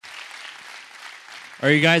Are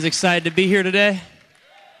you guys excited to be here today?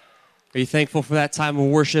 Are you thankful for that time of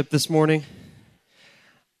worship this morning?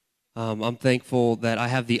 I'm thankful that I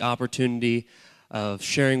have the opportunity of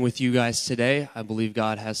sharing with you guys today. I believe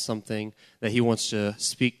God has something that He wants to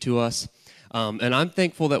speak to us. And I'm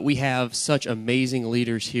thankful that we have such amazing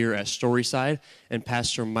leaders here at Storyside, and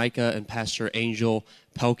Pastor Micah and Pastor Angel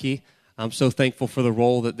Pelkey. I'm so thankful for the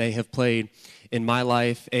role that they have played in my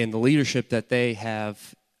life and the leadership that they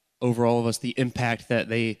have over all of us, the impact that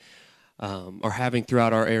they are having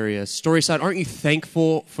throughout our area. Storyside, aren't you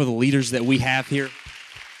thankful for the leaders that we have here?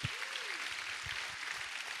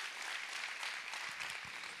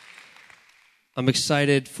 I'm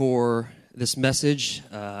excited for this message.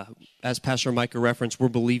 As Pastor Micah referenced, we're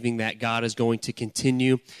believing that God is going to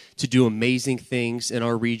continue to do amazing things in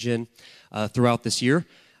our region throughout this year.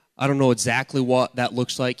 I don't know exactly what that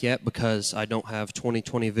looks like yet because I don't have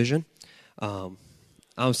 20/20 vision.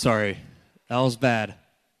 I'm sorry. That was bad.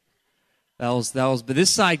 But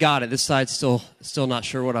this side got it. This side's still not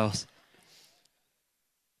sure what else.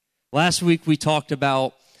 Last week we talked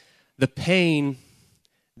about the pain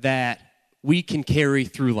that we can carry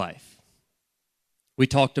through life. We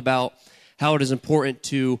talked about how it is important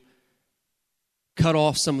to cut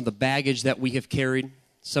off some of the baggage that we have carried,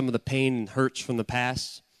 some of the pain and hurts from the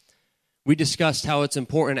past. We discussed how it's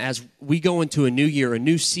important as we go into a new year, a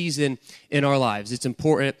new season in our lives. It's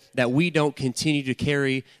important that we don't continue to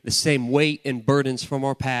carry the same weight and burdens from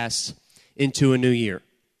our past into a new year.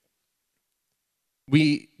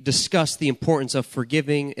 We discussed the importance of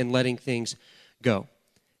forgiving and letting things go.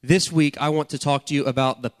 This week, I want to talk to you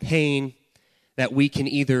about the pain that we can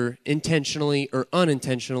either intentionally or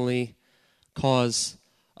unintentionally cause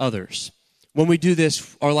others. When we do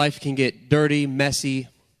this, our life can get dirty, messy,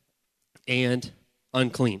 and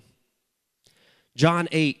unclean. John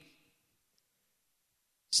 8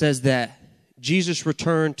 says that Jesus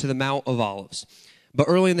returned to the Mount of Olives, but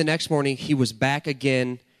early in the next morning, he was back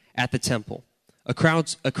again at the temple. A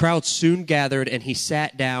crowd soon gathered, and he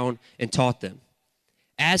sat down and taught them.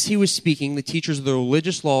 As he was speaking, the teachers of the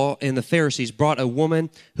religious law and the Pharisees brought a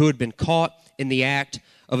woman who had been caught in the act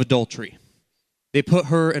of adultery. They put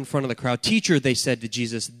her in front of the crowd. "Teacher," they said to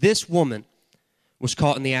Jesus, "this woman was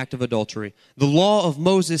caught in the act of adultery. The law of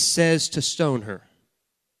Moses says to stone her.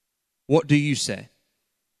 What do you say?"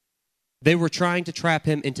 They were trying to trap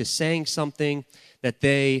him into saying something that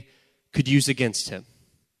they could use against him.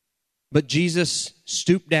 But Jesus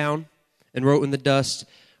stooped down and wrote in the dust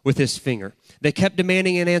with his finger. They kept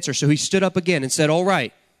demanding an answer, so he stood up again and said, "All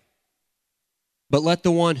right, but let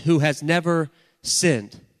the one who has never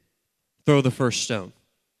sinned throw the first stone."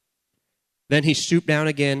 Then he stooped down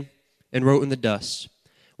again and wrote in the dust.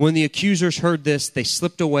 When the accusers heard this, they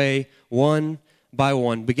slipped away one by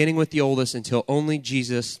one, beginning with the oldest, until only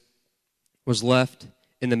Jesus was left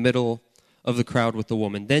in the middle of the crowd with the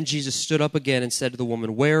woman. Then Jesus stood up again and said to the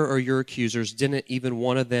woman, "Where are your accusers? Didn't even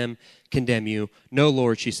one of them condemn you?" "No,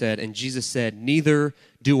 Lord," she said. And Jesus said, "Neither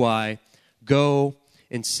do I. Go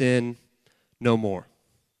and sin no more."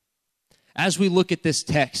 As we look at this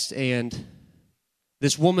text and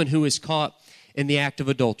this woman who is caught in the act of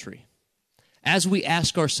adultery, as we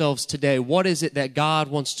ask ourselves today, what is it that God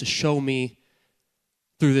wants to show me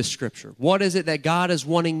through this scripture? What is it that God is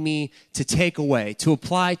wanting me to take away, to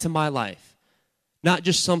apply to my life? Not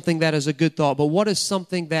just something that is a good thought, but what is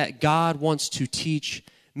something that God wants to teach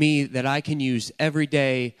me that I can use every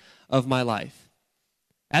day of my life?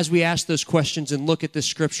 As we ask those questions and look at this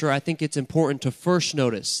scripture, I think it's important to first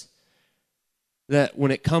notice that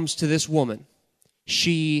when it comes to this woman,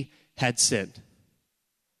 she had sinned.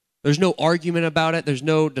 There's no argument about it. There's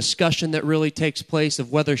no discussion that really takes place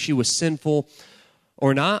of whether she was sinful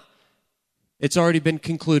or not. It's already been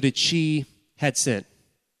concluded she had sinned.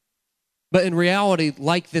 But in reality,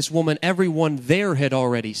 like this woman, everyone there had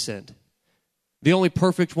already sinned. The only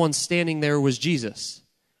perfect one standing there was Jesus.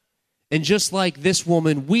 And just like this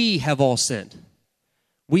woman, we have all sinned.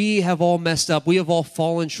 We have all messed up. We have all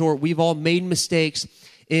fallen short. We've all made mistakes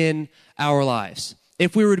in our lives.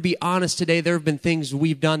 If we were to be honest today, there have been things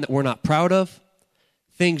we've done that we're not proud of,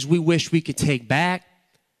 things we wish we could take back,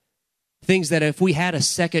 things that if we had a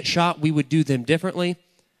second shot, we would do them differently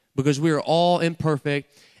because we are all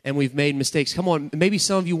imperfect and we've made mistakes. Come on, maybe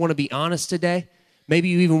some of you want to be honest today. Maybe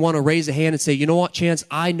you even want to raise a hand and say, "You know what, Chance,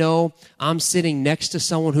 I know I'm sitting next to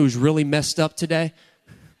someone who's really messed up today."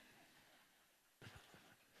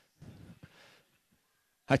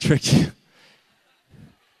 I tricked you.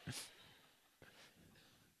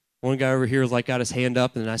 One guy over here got his hand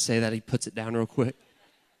up, and then I say that, he puts it down real quick.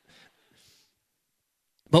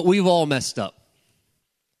 But we've all messed up.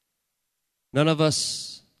 None of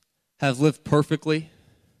us have lived perfectly.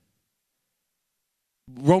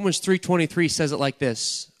 Romans 3:23 says it like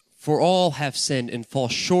this: for all have sinned and fall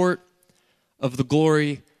short of the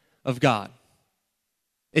glory of God.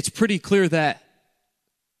 It's pretty clear that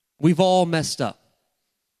we've all messed up.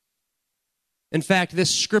 In fact,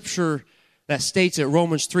 this scripture that states it,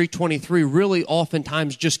 Romans 3:23, really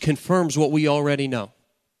oftentimes just confirms what we already know.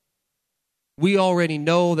 We already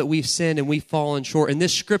know that we've sinned and we've fallen short. In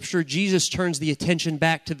this scripture, Jesus turns the attention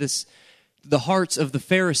back to the hearts of the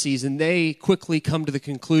Pharisees, and they quickly come to the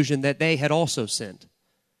conclusion that they had also sinned.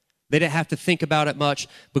 They didn't have to think about it much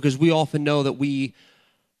because we often know that we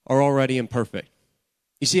are already imperfect.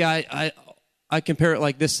 You see, I compare it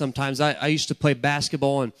like this sometimes. I used to play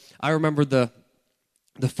basketball, and I remember the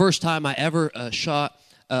first time I ever shot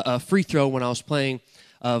a free throw when I was playing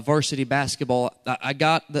varsity basketball. I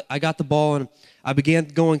got the ball, and I began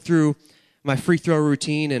going through my free throw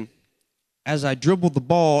routine, and as I dribbled the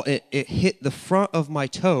ball, it hit the front of my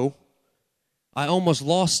toe. I almost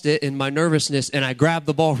lost it in my nervousness, and I grabbed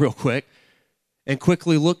the ball real quick and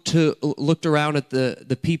quickly looked around at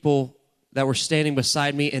the people that were standing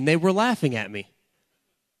beside me, and they were laughing at me.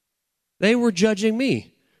 They were judging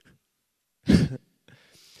me.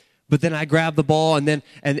 But then I grabbed the ball, and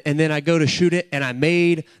then I go to shoot it, and I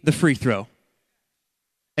made the free throw.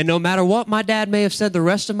 And no matter what my dad may have said the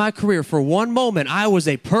rest of my career, for one moment, I was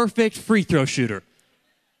a perfect free throw shooter.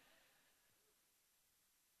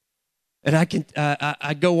 And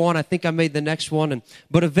I go on. I think I made the next one,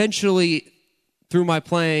 but eventually, through my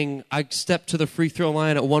playing, I stepped to the free throw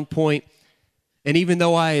line at one point, and even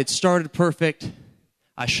though I had started perfect,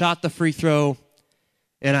 I shot the free throw,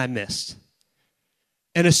 and I missed.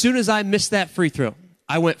 And as soon as I missed that free throw,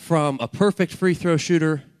 I went from a perfect free throw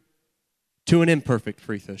shooter to an imperfect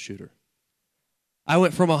free throw shooter. I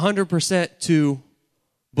went from 100% to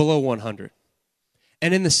below 100.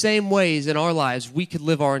 And in the same ways in our lives, we could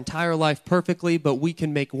live our entire life perfectly, but we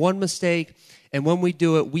can make one mistake, and when we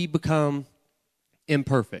do it, we become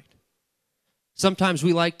imperfect. Sometimes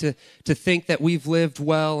we like to think that we've lived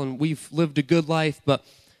well and we've lived a good life, but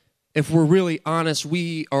if we're really honest,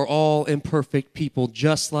 we are all imperfect people,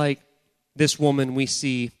 just like this woman we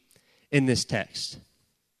see in this text.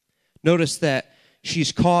 Notice that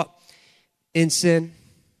she's caught in sin,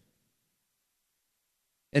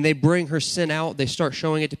 and they bring her sin out. They start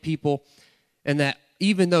showing it to people, and that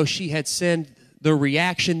even though she had sinned, the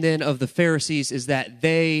reaction then of the Pharisees is that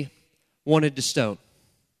they wanted to stone.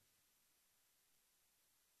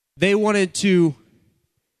 They wanted to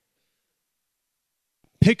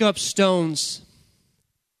pick up stones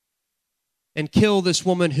and kill this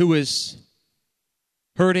woman who is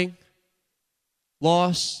hurting,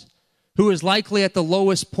 lost, who is likely at the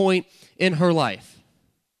lowest point in her life.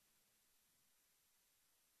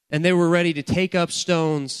 And they were ready to take up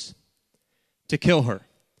stones to kill her.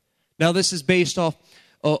 Now, this is based off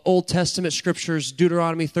Old Testament scriptures,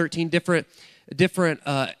 Deuteronomy 13, different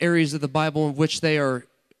areas of the Bible in which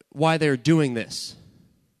why they're doing this.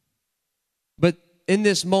 But in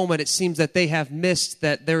this moment, it seems that they have missed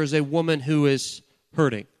that there is a woman who is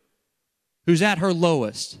hurting, who's at her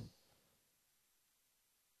lowest,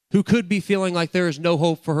 who could be feeling like there is no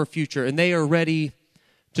hope for her future, and they are ready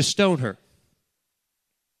to stone her.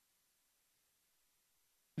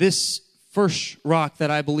 This first rock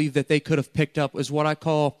that I believe that they could have picked up is what I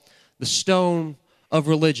call the stone of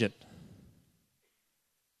religion.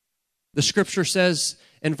 The scripture says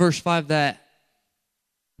in verse 5 that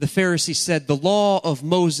the Pharisees said, the law of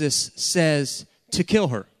Moses says to kill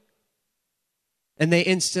her. And they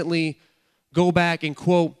instantly go back and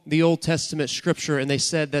quote the Old Testament scripture, and they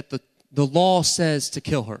said that the law says to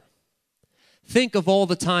kill her. Think of all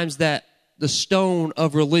the times that the stone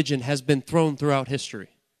of religion has been thrown throughout history.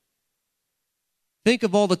 Think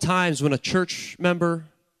of all the times when a church member,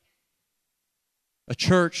 a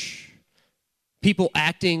church, people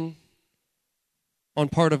acting on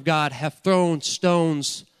part of God have thrown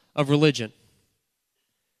stones of religion.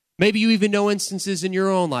 Maybe you even know instances in your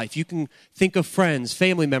own life. You can think of friends,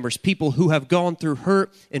 family members, people who have gone through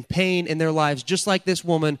hurt and pain in their lives, just like this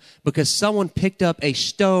woman, because someone picked up a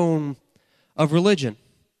stone of religion.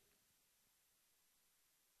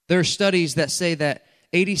 There are studies that say that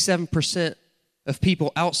 87% of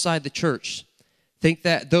people outside the church think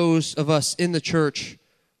that those of us in the church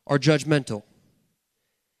are judgmental.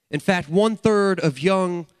 In fact, 1/3 of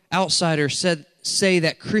young outsiders say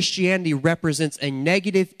that Christianity represents a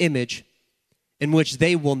negative image in which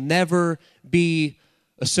they will never be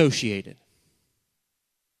associated.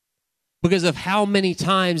 Because of how many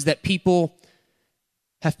times that people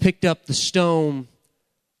have picked up the stone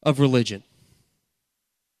of religion.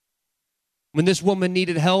 When this woman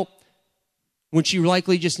needed help, When she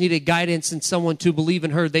likely just needed guidance and someone to believe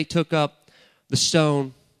in her, they took up the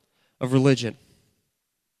stone of religion.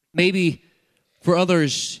 Maybe for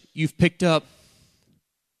others, you've picked up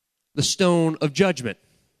the stone of judgment.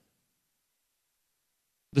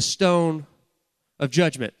 The stone of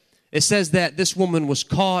judgment. It says that this woman was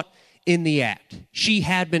caught in the act. She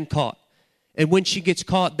had been caught. And when she gets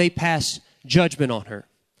caught, they pass judgment on her.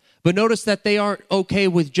 But notice that they aren't okay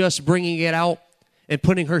with just bringing it out and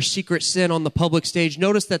putting her secret sin on the public stage.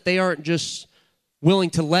 Notice that they aren't just willing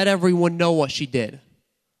to let everyone know what she did.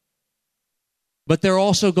 But they're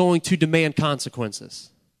also going to demand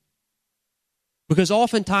consequences. Because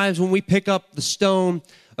oftentimes when we pick up the stone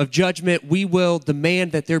of judgment, we will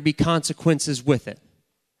demand that there be consequences with it.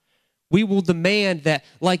 We will demand that,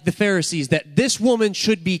 like the Pharisees, that this woman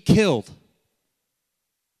should be killed.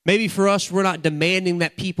 Maybe for us, we're not demanding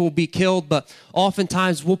that people be killed, but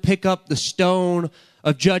oftentimes we'll pick up the stone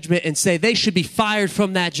of judgment and say they should be fired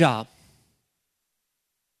from that job.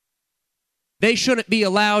 They shouldn't be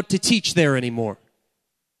allowed to teach there anymore.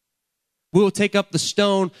 We will take up the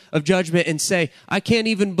stone of judgment and say, I can't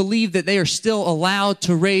even believe that they are still allowed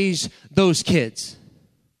to raise those kids.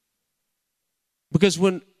 Because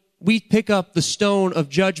when we pick up the stone of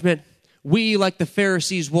judgment, we, like the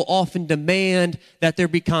Pharisees, will often demand that there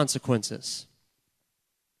be consequences.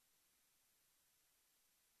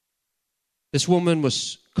 This woman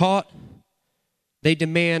was caught. They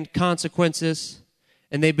demand consequences,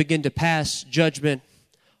 and they begin to pass judgment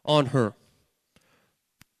on her.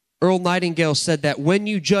 Earl Nightingale said that when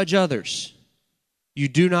you judge others, you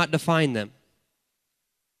do not define them.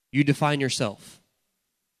 You define yourself.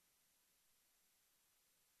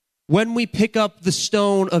 When we pick up the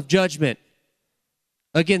stone of judgment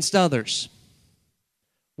against others,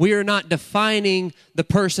 we are not defining the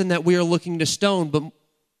person that we are looking to stone, but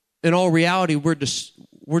in all reality, we're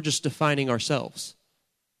just defining ourselves.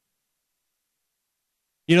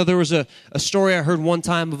 You know, there was a story I heard one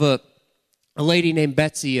time of a lady named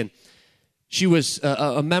Betsy, and she was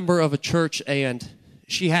a member of a church, and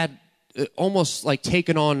she had almost like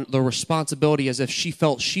taken on the responsibility as if she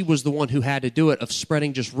felt she was the one who had to do it, of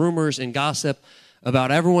spreading just rumors and gossip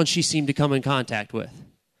about everyone she seemed to come in contact with.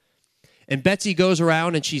 And Betsy goes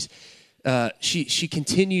around and she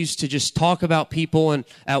continues to just talk about people, and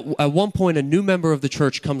at one point a new member of the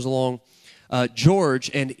church comes along,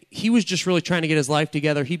 George, and he was just really trying to get his life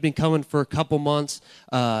together. He'd been coming for a couple months.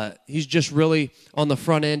 He's just really on the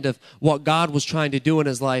front end of what God was trying to do in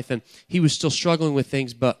his life, and he was still struggling with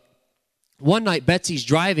things. But one night, Betsy's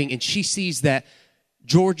driving, and she sees that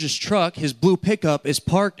George's truck, his blue pickup, is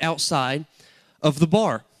parked outside of the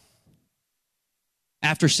bar.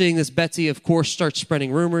 After seeing this, Betsy, of course, starts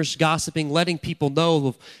spreading rumors, gossiping, letting people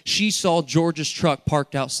know she saw George's truck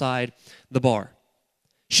parked outside the bar.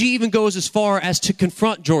 She even goes as far as to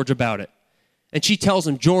confront George about it. And she tells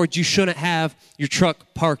him, George, you shouldn't have your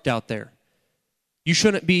truck parked out there. You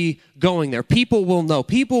shouldn't be going there. People will know.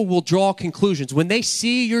 People will draw conclusions. When they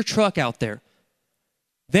see your truck out there,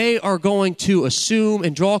 they are going to assume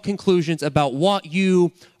and draw conclusions about what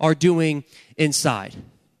you are doing inside.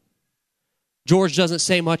 George doesn't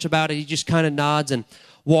say much about it. He just kind of nods and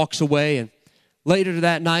walks away. And later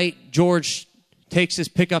that night, George takes his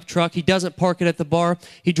pickup truck. He doesn't park it at the bar.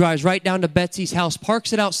 He drives right down to Betsy's house,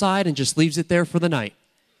 parks it outside, and just leaves it there for the night.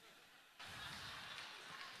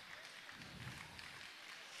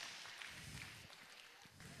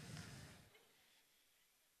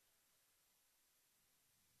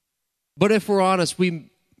 But if we're honest,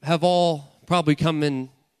 we have all probably come in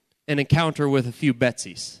an encounter with a few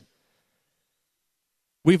Betsy's.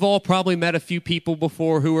 We've all probably met a few people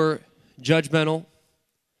before who are judgmental,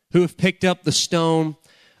 who have picked up the stone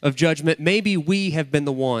of judgment. Maybe we have been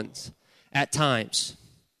the ones at times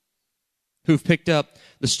who've picked up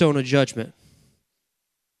the stone of judgment.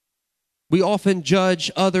 We often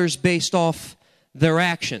judge others based off their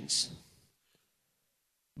actions,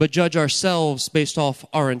 but judge ourselves based off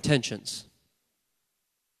our intentions.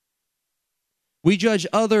 We judge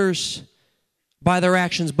others by their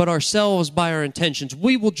actions, but ourselves by our intentions.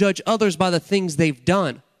 We will judge others by the things they've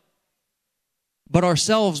done, but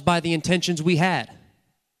ourselves by the intentions we had.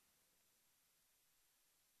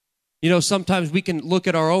 You know, sometimes we can look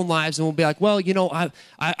at our own lives and we'll be like, well, you know,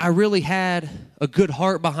 I really had a good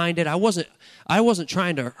heart behind it. I wasn't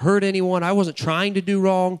trying to hurt anyone. I wasn't trying to do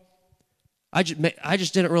wrong. I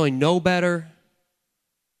just didn't really know better.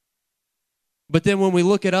 But then when we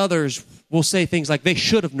look at others, we'll say things like, they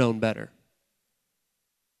should have known better.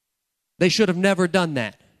 They should have never done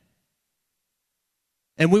that.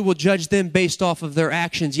 And we will judge them based off of their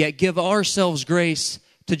actions, yet give ourselves grace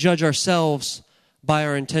to judge ourselves by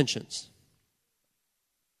our intentions.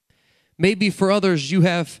 Maybe for others, you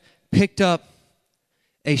have picked up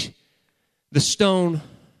the stone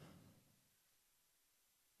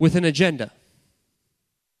with an agenda.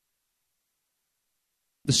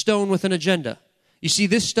 The stone with an agenda. You see,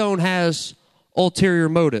 this stone has ulterior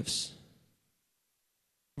motives.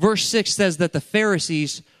 Verse 6 says that the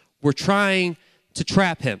Pharisees were trying to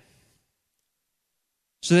trap him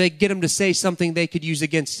so they get him to say something they could use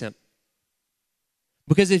against him.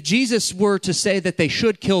 Because if Jesus were to say that they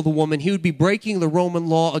should kill the woman, he would be breaking the Roman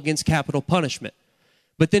law against capital punishment.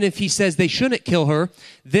 But then if he says they shouldn't kill her,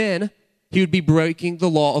 then he would be breaking the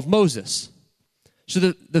law of Moses. So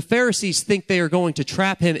the Pharisees think they are going to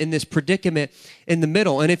trap him in this predicament in the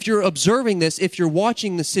middle. And if you're observing this, if you're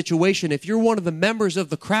watching the situation, if you're one of the members of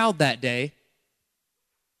the crowd that day,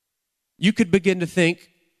 you could begin to think,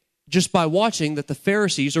 just by watching, that the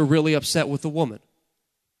Pharisees are really upset with the woman.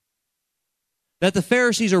 That the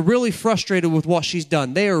Pharisees are really frustrated with what she's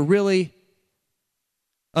done. They are really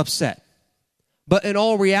upset. But in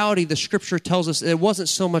all reality, the scripture tells us it wasn't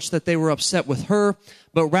so much that they were upset with her,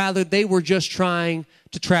 but rather they were just trying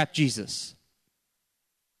to trap Jesus.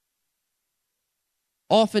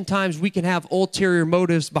 Oftentimes we can have ulterior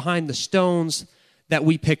motives behind the stones that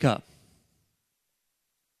we pick up.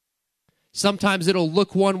 Sometimes it'll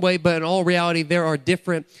look one way, but in all reality, there are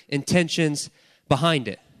different intentions behind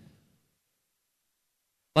it.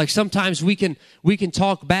 Like sometimes we can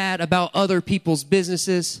talk bad about other people's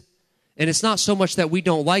businesses, and it's not so much that we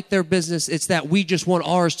don't like their business, it's that we just want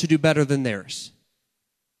ours to do better than theirs.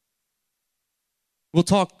 We'll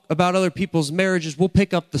talk about other people's marriages. We'll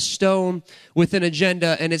pick up the stone with an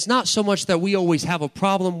agenda, and it's not so much that we always have a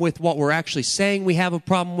problem with what we're actually saying we have a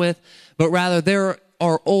problem with, but rather there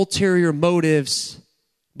are ulterior motives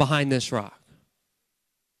behind this rock.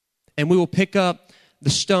 And we will pick up the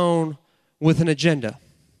stone with an agenda.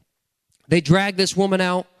 They drag this woman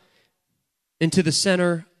out into the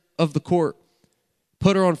center of the court,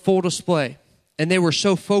 put her on full display, and they were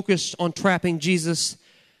so focused on trapping Jesus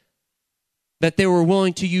that they were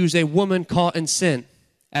willing to use a woman caught in sin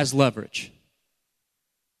as leverage.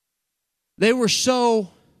 They were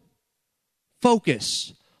so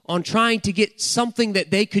focused on trying to get something that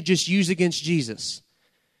they could just use against Jesus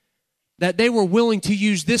that they were willing to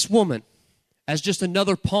use this woman as just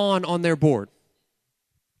another pawn on their board.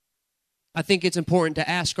 I think it's important to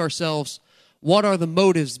ask ourselves, what are the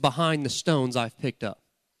motives behind the stones I've picked up?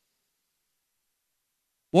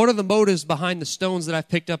 What are the motives behind the stones that I've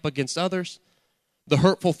picked up against others? The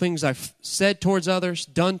hurtful things I've said towards others,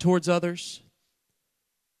 done towards others.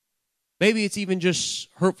 Maybe it's even just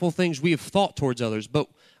hurtful things we have thought towards others. But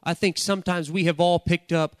I think sometimes we have all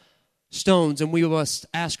picked up stones and we must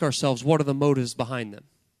ask ourselves, what are the motives behind them?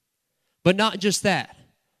 But not just that.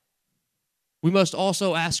 We must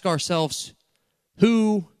also ask ourselves,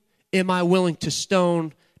 who am I willing to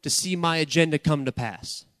stone to see my agenda come to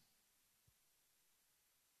pass?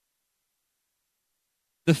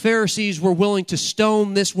 The Pharisees were willing to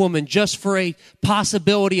stone this woman just for a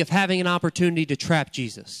possibility of having an opportunity to trap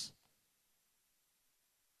Jesus.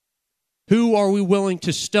 Who are we willing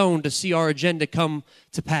to stone to see our agenda come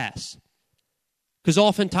to pass? Because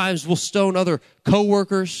oftentimes we'll stone other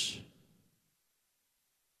coworkers,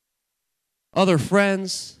 other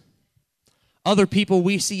friends, other people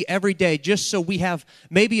we see every day just so we have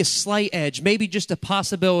maybe a slight edge, maybe just a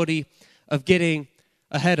possibility of getting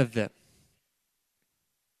ahead of them.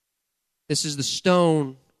 This is the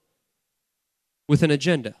stone with an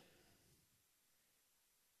agenda.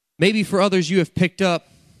 Maybe for others you have picked up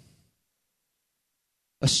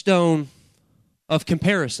a stone of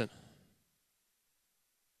comparison.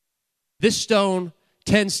 This stone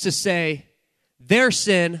tends to say, their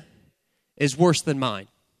sin is worse than mine.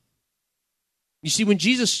 You see, when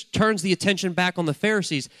Jesus turns the attention back on the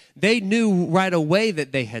Pharisees, they knew right away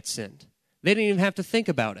that they had sinned. They didn't even have to think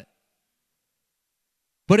about it.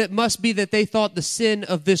 But it must be that they thought the sin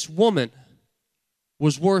of this woman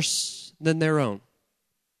was worse than their own.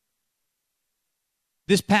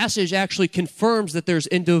 This passage actually confirms that there's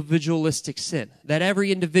individualistic sin, that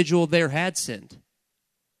every individual there had sinned.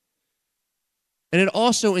 And it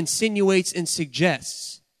also insinuates and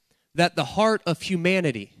suggests that the heart of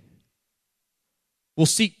humanity will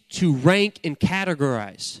seek to rank and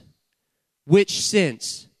categorize which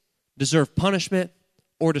sins deserve punishment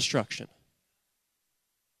or destruction.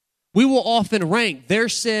 We will often rank, their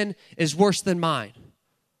sin is worse than mine.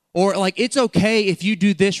 Or like, it's okay if you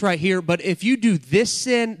do this right here, but if you do this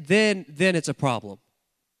sin, then it's a problem.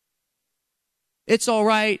 It's all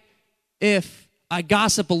right if I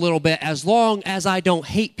gossip a little bit as long as I don't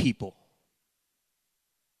hate people.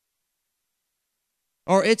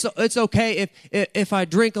 Or it's okay if I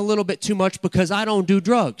drink a little bit too much because I don't do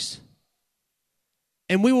drugs.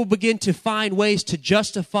 And we will begin to find ways to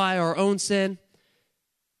justify our own sin.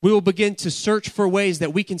 We will begin to search for ways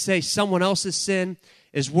that we can say someone else's sin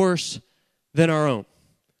is worse than our own.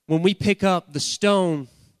 When we pick up the stone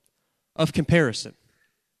of comparison.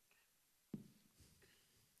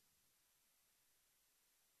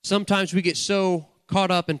 Sometimes we get so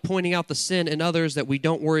caught up in pointing out the sin in others that we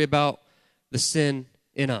don't worry about the sin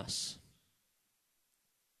in us.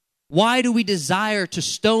 Why do we desire to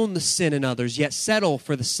stone the sin in others, yet settle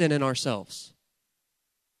for the sin in ourselves?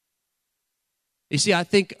 You see, I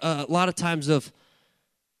think a lot of times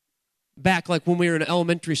back like when we were in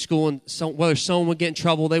elementary school and whether someone would get in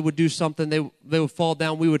trouble, they would do something, they would fall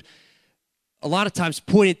down, we would a lot of times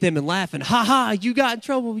point at them and laugh and, ha ha, you got in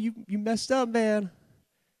trouble, you messed up, man.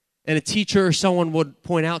 And a teacher or someone would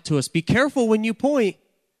point out to us, be careful when you point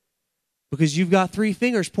because you've got 3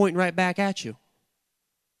 fingers pointing right back at you.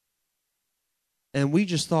 And we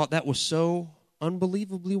just thought that was so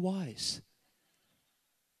unbelievably wise.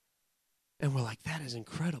 And we're like, that is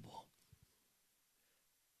incredible.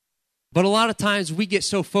 But a lot of times we get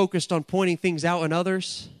so focused on pointing things out in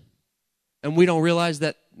others, and we don't realize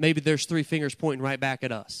that maybe there's 3 fingers pointing right back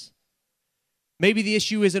at us. Maybe the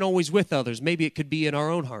issue isn't always with others. Maybe it could be in our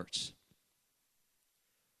own hearts.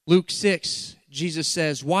 Luke 6, Jesus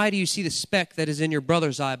says, why do you see the speck that is in your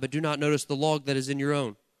brother's eye, but do not notice the log that is in your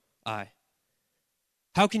own eye?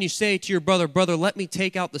 How can you say to your brother, brother, let me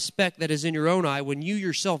take out the speck that is in your own eye, when you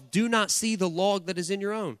yourself do not see the log that is in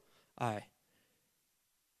your own eye?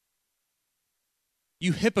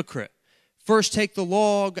 You hypocrite. First take the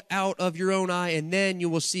log out of your own eye, and then you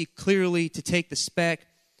will see clearly to take the speck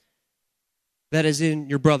that is in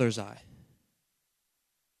your brother's eye.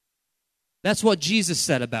 That's what Jesus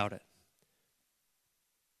said about it.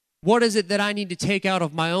 What is it that I need to take out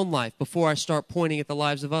of my own life before I start pointing at the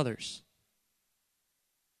lives of others?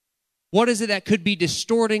 What is it that could be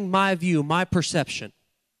distorting my view, my perception,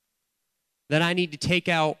 that I need to take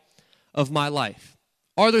out of my life?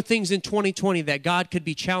 Are there things in 2020 that God could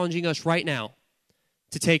be challenging us right now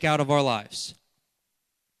to take out of our lives?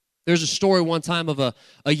 There's a story one time of a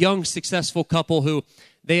young, successful couple who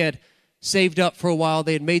they had saved up for a while.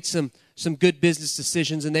 They had made some good business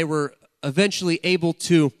decisions, and they were eventually able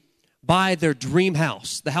to buy their dream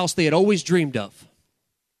house, the house they had always dreamed of.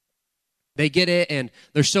 They get it, and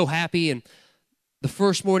they're so happy, and the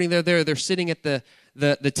first morning they're there, they're sitting at the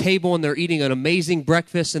table, and they're eating an amazing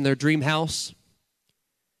breakfast in their dream house,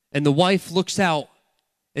 and the wife looks out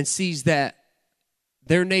and sees that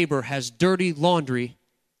their neighbor has dirty laundry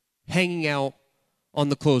hanging out on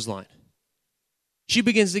the clothesline. She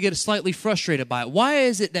begins to get slightly frustrated by it. Why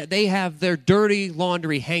is it that they have their dirty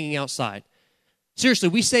laundry hanging outside? Seriously,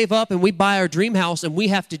 we save up and we buy our dream house, and we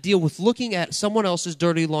have to deal with looking at someone else's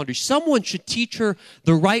dirty laundry. Someone should teach her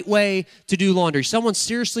the right way to do laundry. Someone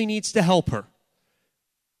seriously needs to help her.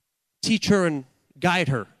 Teach her and guide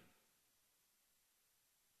her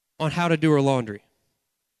on how to do her laundry.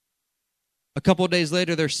 A couple of days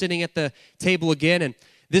later, they're sitting at the table again, and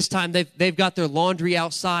this time they've got their laundry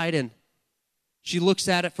outside, and she looks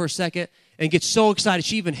at it for a second and gets so excited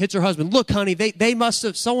she even hits her husband. Look, honey,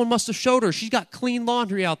 someone must have showed her. She's got clean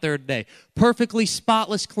laundry out there today. Perfectly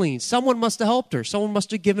spotless clean. Someone must have helped her. Someone must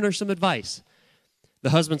have given her some advice. The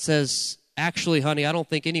husband says, actually, honey, I don't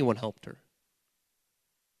think anyone helped her.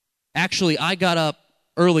 Actually, I got up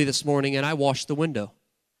early this morning and I washed the window.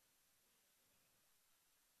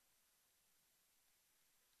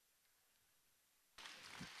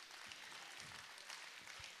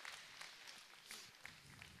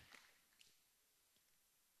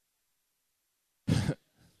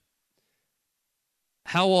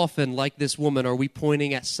 How often, like this woman, are we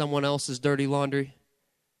pointing at someone else's dirty laundry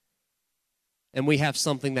and we have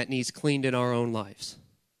something that needs cleaned in our own lives?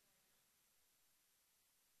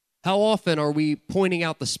 How often are we pointing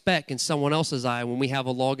out the speck in someone else's eye when we have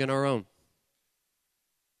a log in our own?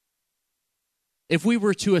 If we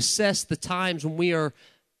were to assess the times when we are,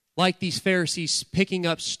 like these Pharisees, picking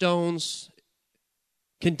up stones,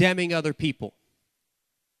 condemning other people,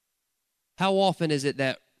 how often is it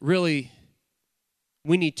that really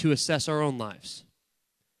we need to assess our own lives?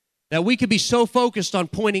 That we could be so focused on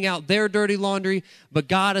pointing out their dirty laundry, but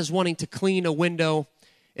God is wanting to clean a window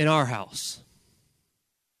in our house.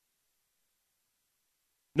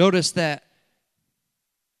 Notice that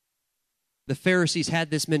the Pharisees had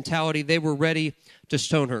this mentality. They were ready to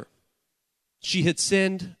stone her. She had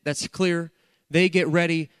sinned, that's clear. They get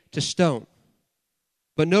ready to stone.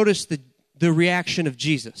 But notice the reaction of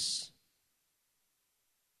Jesus.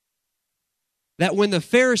 that when the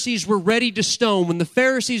Pharisees were ready to stone, when the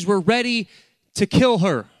Pharisees were ready to kill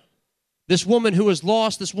her, this woman who is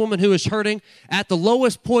lost, this woman who is hurting, at the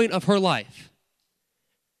lowest point of her life,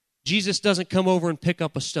 Jesus doesn't come over and pick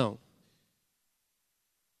up a stone.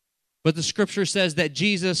 But the scripture says that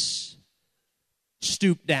Jesus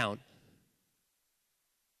stooped down.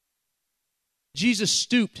 Jesus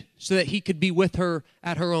stooped so that he could be with her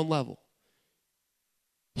at her own level.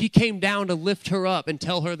 He came down to lift her up and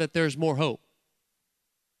tell her that there's more hope.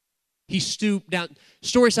 He stooped down.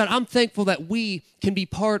 Storyside, I'm thankful that we can be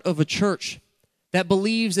part of a church that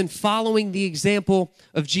believes in following the example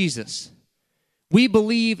of Jesus. We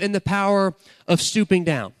believe in the power of stooping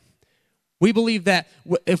down. We believe that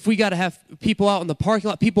if we got to have people out in the parking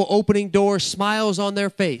lot, people opening doors, smiles on their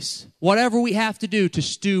face, whatever we have to do to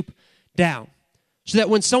stoop down. So that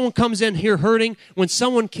when someone comes in here hurting, when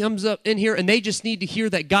someone comes up in here and they just need to hear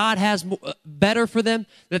that God has better for them,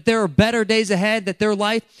 that there are better days ahead, that their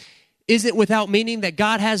life isn't without meaning, that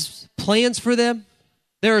God has plans for them,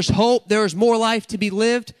 there is hope, there is more life to be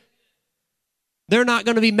lived, they're not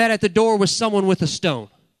going to be met at the door with someone with a stone.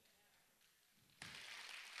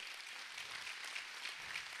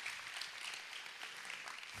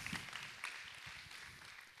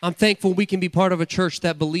 I'm thankful we can be part of a church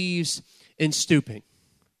that believes in stooping,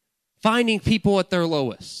 finding people at their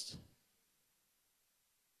lowest.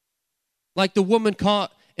 Like the woman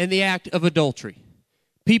caught in the act of adultery.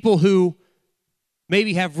 People who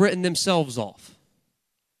maybe have written themselves off.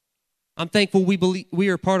 I'm thankful we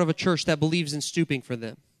are part of a church that believes in stooping for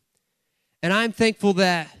them. And I'm thankful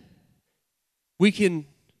that we can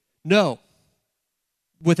know,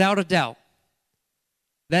 without a doubt,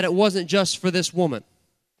 that it wasn't just for this woman,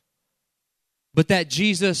 but that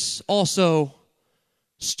Jesus also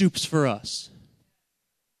stoops for us.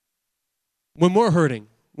 When we're hurting,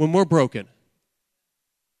 when we're broken,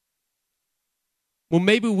 when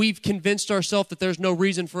maybe we've convinced ourselves that there's no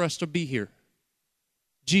reason for us to be here,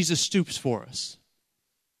 Jesus stoops for us.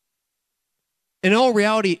 In all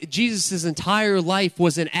reality, Jesus' entire life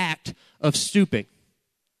was an act of stooping.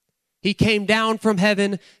 He came down from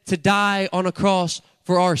heaven to die on a cross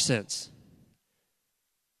for our sins.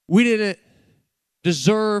 We didn't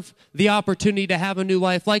deserve the opportunity to have a new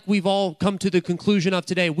life. Like we've all come to the conclusion of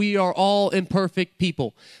today, we are all imperfect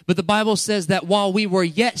people. But the Bible says that while we were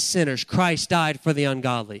yet sinners, Christ died for the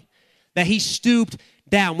ungodly. That he stooped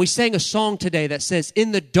down. We sang a song today that says,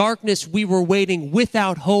 in the darkness we were waiting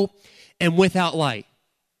without hope and without light.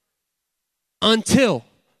 Until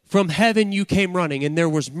from heaven you came running and there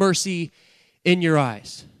was mercy in your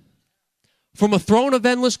eyes. From a throne of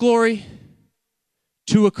endless glory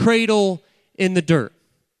to a cradle in the dirt,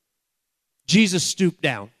 Jesus stooped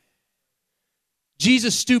down.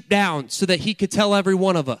 Jesus stooped down so that he could tell every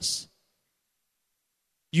one of us,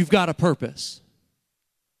 you've got a purpose.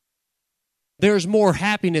 There's more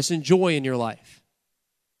happiness and joy in your life.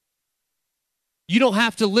 You don't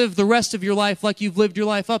have to live the rest of your life like you've lived your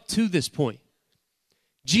life up to this point.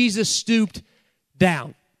 Jesus stooped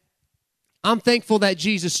down. I'm thankful that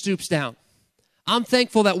Jesus stoops down. I'm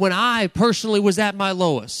thankful that when I personally was at my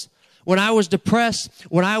lowest, when I was depressed,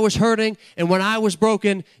 when I was hurting, and when I was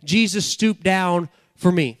broken, Jesus stooped down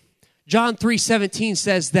for me. John 3:17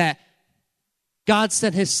 says that God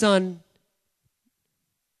sent his son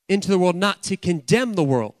into the world not to condemn the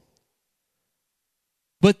world,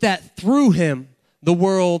 but that through him the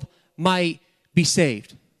world might be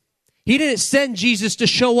saved. He didn't send Jesus to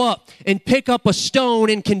show up and pick up a stone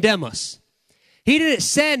and condemn us. He didn't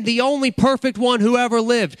send the only perfect one who ever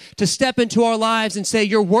lived to step into our lives and say,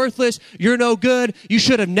 you're worthless, you're no good, you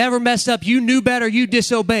should have never messed up, you knew better, you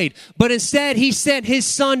disobeyed. But instead, he sent his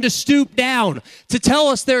son to stoop down, to tell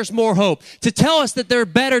us there's more hope, to tell us that there are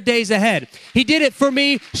better days ahead. He did it for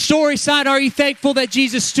me. Storyside, are you thankful that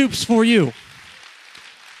Jesus stoops for you?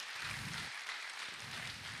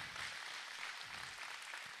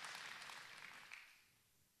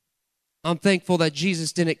 I'm thankful that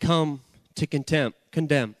Jesus didn't come to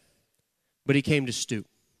condemn, but he came to stoop.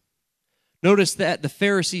 Notice that the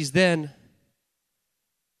Pharisees then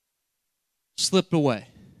slipped away.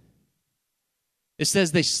 It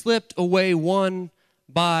says they slipped away one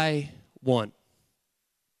by one.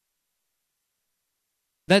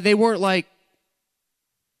 That they weren't like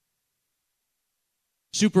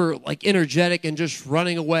super like energetic and just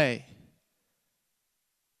running away,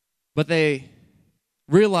 but they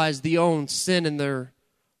realized the own sin in their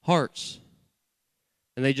hearts.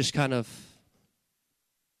 And they just kind of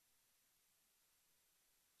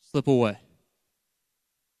slip away.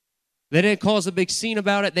 They didn't cause a big scene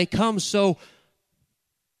about it. They come so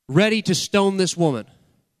ready to stone this woman.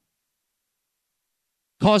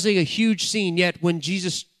 causing a huge scene. Yet when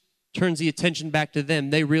Jesus turns the attention back to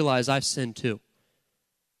them, they realize, I've sinned too.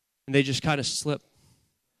 And they just kind of slip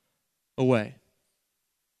away.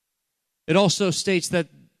 It also states that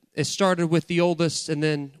it started with the oldest and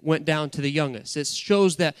then went down to the youngest. It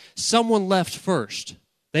shows that someone left first.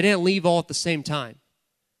 They didn't leave all at the same time.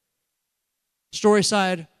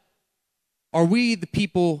 Storyside, are we the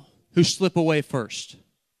people who slip away first?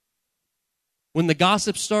 When the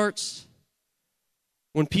gossip starts,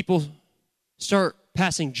 when people start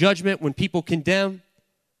passing judgment, when people condemn,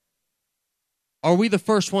 are we the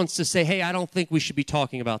first ones to say, hey, I don't think we should be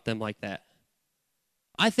talking about them like that?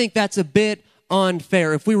 I think that's a bit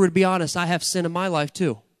unfair. If we were to be honest, I have sin in my life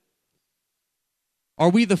too. Are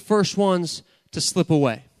we the first ones to slip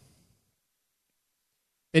away?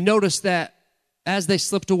 And notice that as they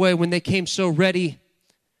slipped away, when they came so ready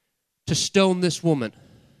to stone this woman,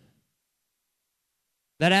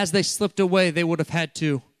 that as they slipped away, they would have had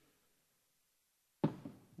to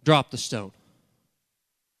drop the stone.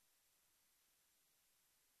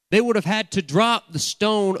 They would have had to drop the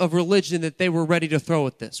stone of religion that they were ready to throw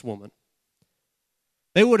at this woman.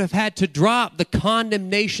 They would have had to drop the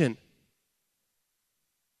condemnation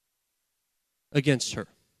against her.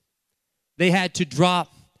 They had to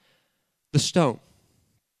drop the stone.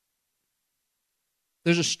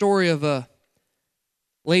 There's a story of a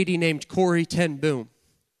lady named Corrie ten Boom,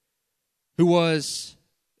 who was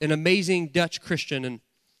an amazing Dutch Christian, and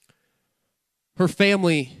her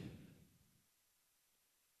family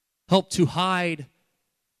helped to hide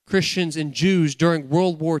Christians and Jews during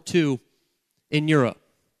World War II in Europe.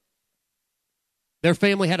 Their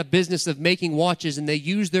family had a business of making watches, and they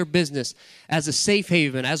used their business as a safe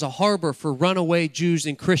haven, as a harbor for runaway Jews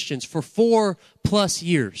and Christians for 4+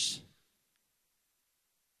 years.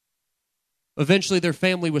 Eventually, their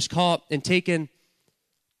family was caught and taken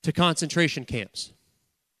to concentration camps.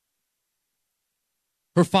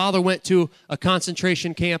 Her father went to a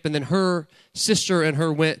concentration camp, and then her sister and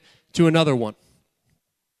her went to another one.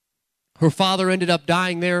 Her father ended up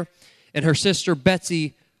dying there, and her sister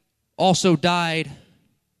Betsy also died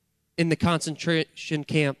in the concentration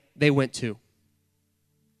camp they went to.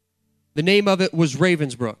 The name of it was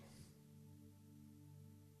Ravensbrück.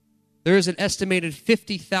 There is an estimated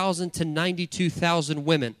 50,000 to 92,000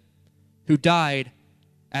 women who died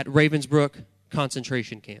at Ravensbrück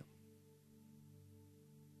concentration camp.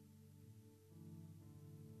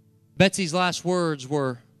 Betsy's last words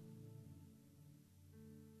were,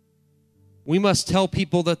 "We must tell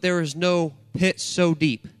people that there is no pit so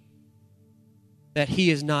deep that he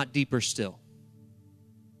is not deeper still."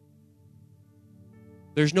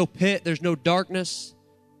 There's no pit, there's no darkness,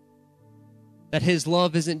 that his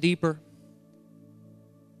love isn't deeper.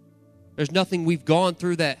 There's nothing we've gone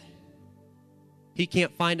through that he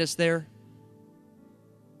can't find us there.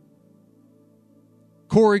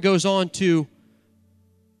 Corrie goes on to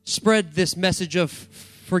spread this message of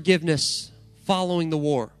forgiveness following the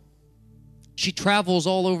war. She travels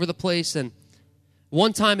all over the place, and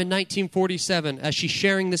one time in 1947, as she's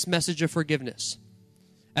sharing this message of forgiveness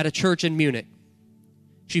at a church in Munich,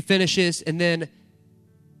 she finishes, and then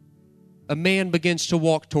a man begins to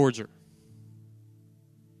walk towards her.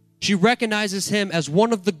 She recognizes him as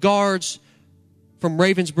one of the guards from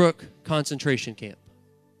Ravensbrück concentration camp.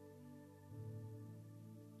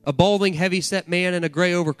 A balding, heavy-set man in a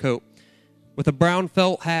gray overcoat with a brown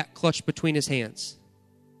felt hat clutched between his hands.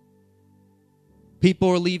 People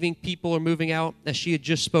are leaving, people are moving out, as she had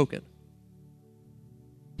just spoken.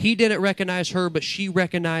 He didn't recognize her, but she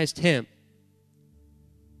recognized him.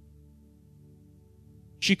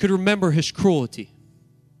 She could remember his cruelty.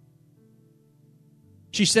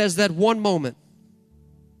 She says that one moment,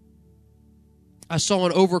 I saw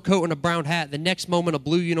an overcoat and a brown hat. The next moment, a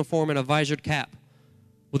blue uniform and a visored cap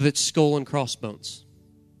with its skull and crossbones.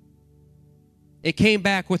 It came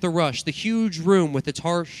back with a rush. The huge room with its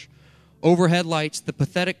harsh overhead lights, the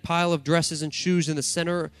pathetic pile of dresses and shoes in the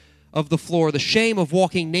center of the floor, the shame of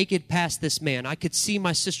walking naked past this man. I could see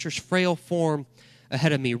my sister's frail form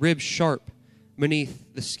ahead of me, ribs sharp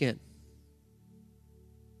beneath the skin.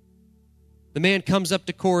 The man comes up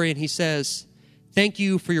to Corrie and he says, "Thank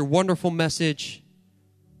you for your wonderful message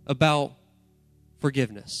about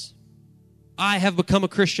forgiveness. I have become a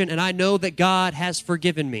Christian and I know that God has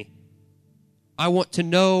forgiven me. I want to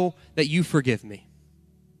know that you forgive me."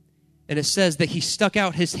 And it says that he stuck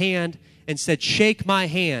out his hand and said, "Shake my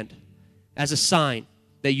hand as a sign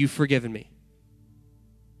that you've forgiven me."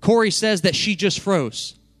 Corrie says that she just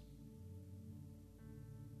froze.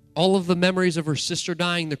 All of the memories of her sister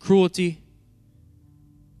dying, the cruelty,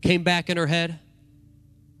 came back in her head.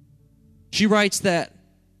 She writes that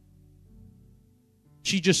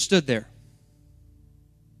She just stood there.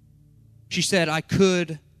 She said, I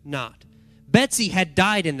could not. Betsy had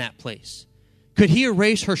died in that place. Could he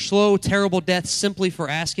erase her slow, terrible death simply for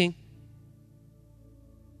asking?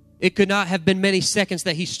 It could not have been many seconds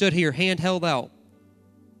that he stood here, hand held out.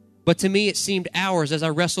 But to me, it seemed hours as I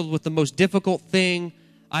wrestled with the most difficult thing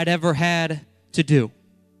I'd ever had to do.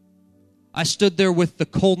 I stood there with the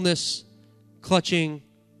coldness clutching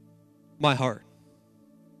my heart.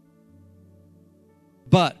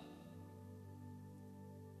 But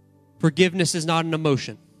forgiveness is not an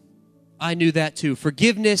emotion. I knew that too.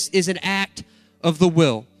 Forgiveness is an act of the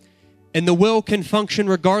will. And the will can function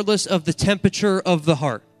regardless of the temperature of the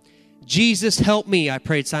heart. Jesus, help me, I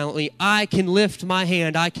prayed silently. I can lift my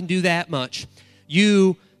hand. I can do that much.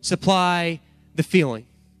 You supply the feeling.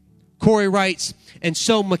 Corey writes, and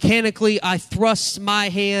so mechanically I thrust my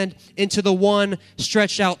hand into the one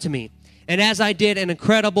stretched out to me. And as I did, an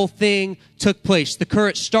incredible thing took place. The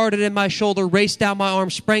current started in my shoulder, raced down my arm,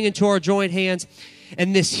 sprang into our joined hands,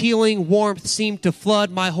 and this healing warmth seemed to flood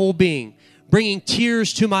my whole being, bringing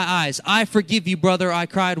tears to my eyes. I forgive you, brother, I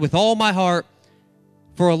cried with all my heart.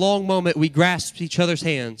 For a long moment, we grasped each other's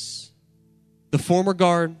hands, the former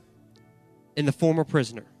guard and the former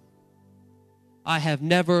prisoner. I have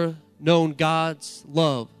never known God's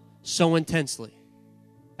love so intensely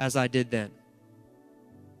as I did then.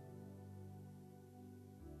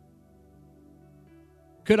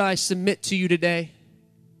 Could I submit to you today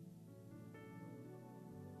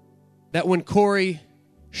that when Corey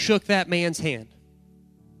shook that man's hand,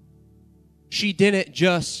 she didn't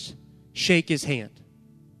just shake his hand.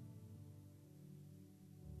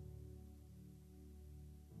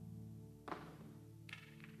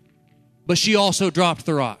 But she also dropped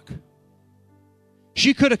the rock.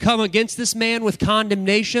 She could have come against this man with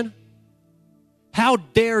condemnation. How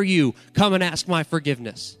dare you come and ask my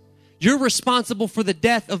forgiveness? You're responsible for the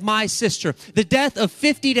death of my sister, the death of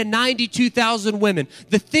 50 to 92,000 women,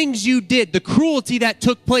 the things you did, the cruelty that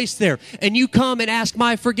took place there, and you come and ask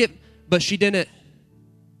my forgiveness. But she didn't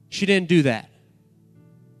do that.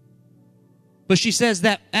 But she says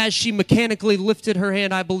that as she mechanically lifted her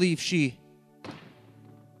hand, I believe she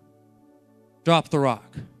dropped the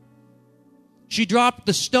rock. She dropped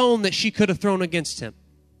the stone that she could have thrown against him.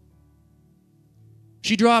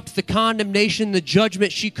 She dropped the condemnation, the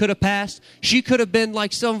judgment she could have passed. She could have been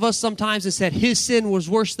like some of us sometimes and said, his sin was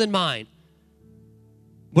worse than mine.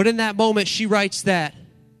 But in that moment, she writes that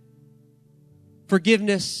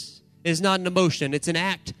forgiveness is not an emotion. It's an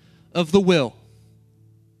act of the will.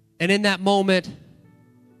 And in that moment,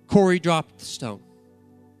 Corey dropped the stone.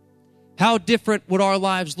 How different would our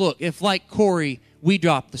lives look if, like Corey, we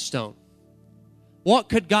dropped the stone? What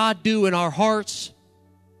could God do in our hearts,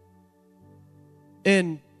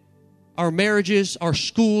 in our marriages, our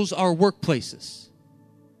schools, our workplaces,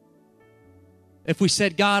 if we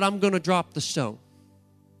said, God, I'm going to drop the stone?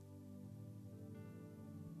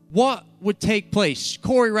 What would take place?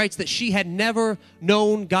 Corey writes that she had never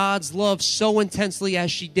known God's love so intensely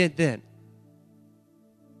as she did then.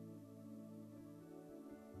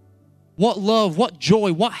 What love, what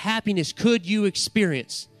joy, what happiness could you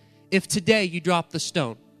experience if today you dropped the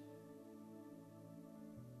stone?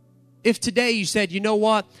 If today you said, you know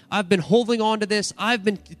what, I've been holding on to this, I've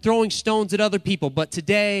been throwing stones at other people, but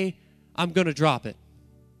today I'm going to drop it.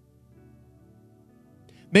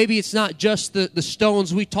 Maybe it's not just the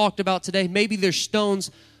stones we talked about today. Maybe there's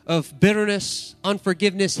stones of bitterness,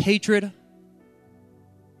 unforgiveness, hatred.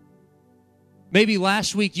 Maybe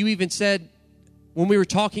last week you even said, when we were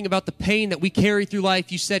talking about the pain that we carry through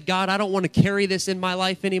life, you said, God, I don't want to carry this in my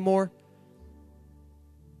life anymore.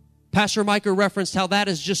 Pastor Micah referenced how that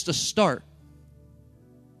is just a start,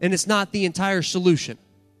 and it's not the entire solution.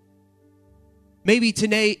 Maybe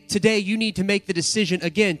today you need to make the decision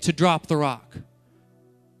again to drop the rock.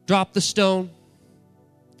 Drop the stone.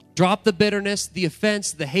 Drop the bitterness, the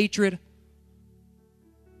offense, the hatred.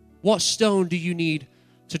 What stone do you need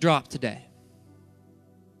to drop today?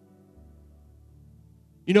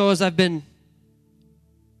 You know, as I've been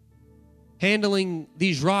handling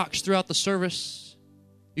these rocks throughout the service,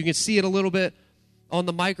 you can see it a little bit on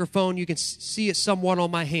the microphone. You can see it somewhat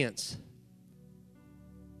on my hands.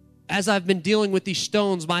 As I've been dealing with these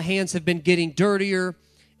stones, my hands have been getting dirtier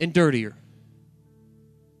and dirtier.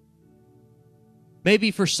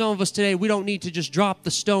 Maybe for some of us today, we don't need to just drop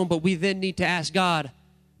the stone, but we then need to ask God,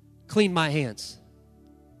 clean my hands.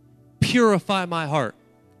 Purify my heart.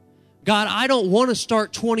 God, I don't want to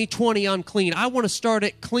start 2020 unclean. I want to start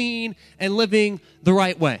it clean and living the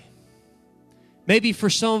right way. Maybe for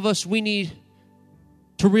some of us, we need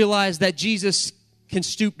to realize that Jesus can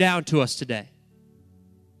stoop down to us today.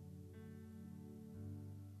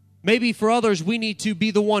 Maybe for others, we need to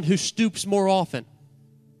be the one who stoops more often.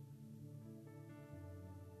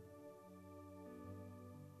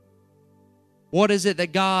 What is it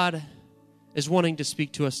that God is wanting to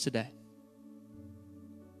speak to us today?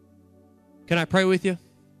 Can I pray with you?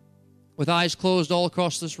 With eyes closed all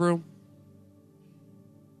across this room.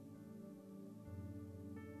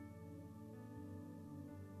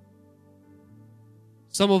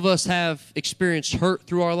 Some of us have experienced hurt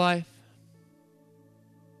through our life,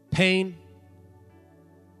 pain.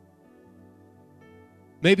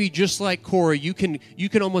 Maybe just like Corey, you can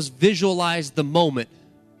almost visualize the moment.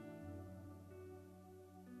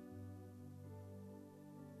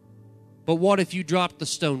 But what if you dropped the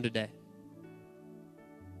stone today?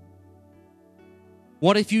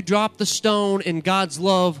 What if you dropped the stone and God's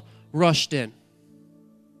love rushed in?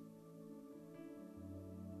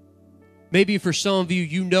 Maybe for some of you,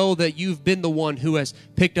 you know that you've been the one who has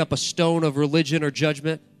picked up a stone of religion or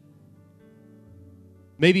judgment.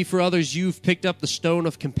 Maybe for others, you've picked up the stone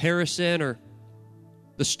of comparison or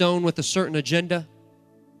the stone with a certain agenda.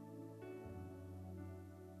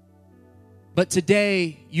 But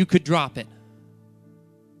today, you could drop it.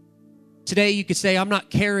 Today, you could say, I'm not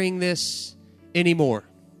carrying this anymore.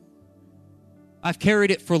 I've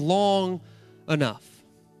carried it for long enough.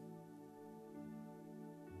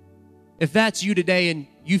 If that's you today and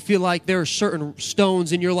you feel like there are certain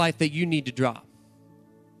stones in your life that you need to drop,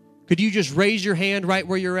 could you just raise your hand right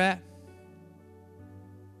where you're at?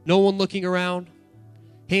 No one looking around,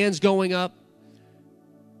 hands going up.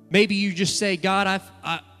 Maybe you just say, God,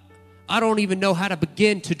 I don't even know how to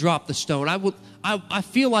begin to drop the stone. I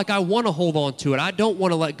feel like I want to hold on to it. I don't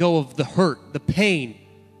want to let go of the hurt, the pain,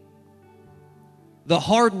 the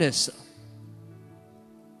hardness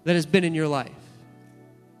that has been in your life.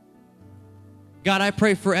 God, I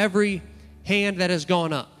pray for every hand that has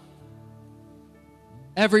gone up.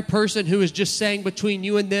 Every person who is just saying between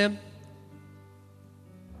you and them,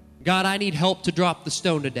 God, I need help to drop the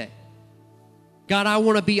stone today. God, I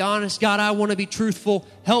want to be honest. God, I want to be truthful.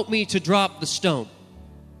 Help me to drop the stone.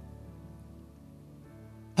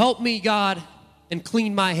 Help me, God, and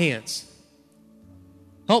clean my hands.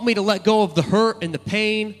 Help me to let go of the hurt and the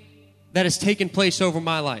pain that has taken place over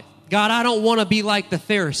my life. God, I don't want to be like the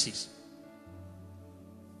Pharisees.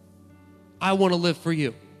 I want to live for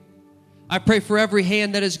you. I pray for every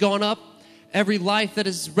hand that has gone up, every life that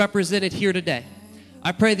is represented here today.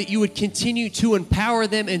 I pray that you would continue to empower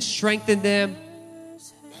them and strengthen them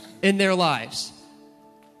in their lives.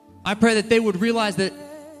 I pray that they would realize that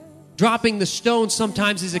dropping the stone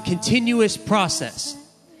sometimes is a continuous process.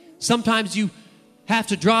 Sometimes you have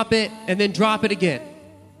to drop it and then drop it again.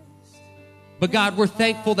 But God, we're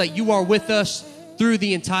thankful that you are with us through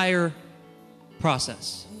the entire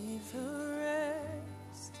process.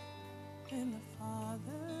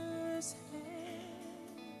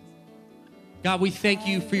 God, we thank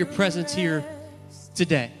you for your presence here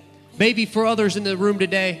today. Maybe for others in the room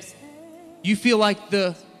today, you feel like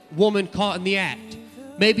the woman caught in the act.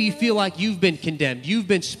 Maybe you feel like you've been condemned. You've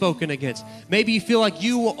been spoken against. Maybe you feel like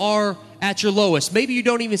you are at your lowest. Maybe you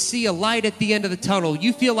don't even see a light at the end of the tunnel.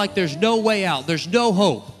 You feel like there's no way out. There's no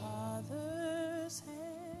hope.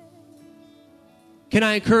 Can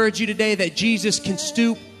I encourage you today that Jesus can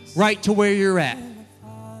stoop right to where you're at?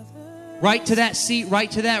 Right to that seat,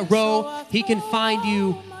 right to that row. He can find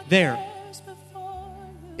you there.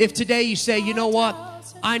 If today you say, you know what?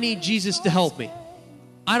 I need Jesus to help me.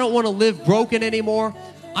 I don't want to live broken anymore.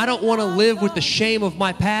 I don't want to live with the shame of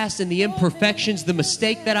my past and the imperfections, the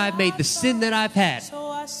mistake that I've made, the sin that I've had.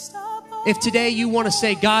 If today you want to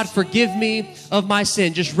say, God, forgive me of my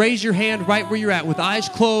sin, just raise your hand right where you're at with eyes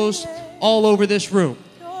closed all over this room.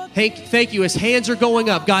 Thank you. As hands are going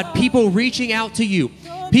up, God, people reaching out to you.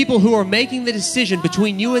 People who are making the decision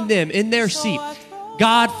between you and them in their seat.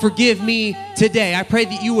 God, forgive me today. I pray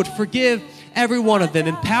that you would forgive every one of them.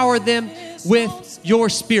 Empower them with your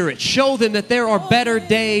spirit. Show them that there are better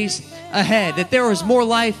days ahead, that there is more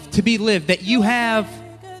life to be lived, that you have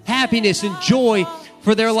happiness and joy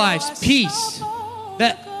for their lives, peace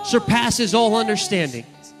that surpasses all understanding.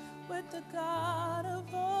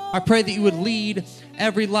 I pray that you would lead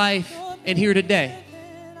every life in here today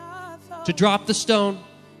to drop the stone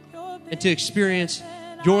and to experience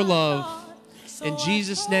your love. In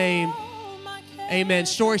Jesus' name, amen.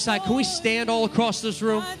 Storyside, can we stand all across this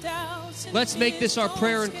room? Let's make this our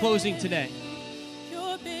prayer in closing today.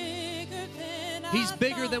 He's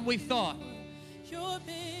bigger than we thought.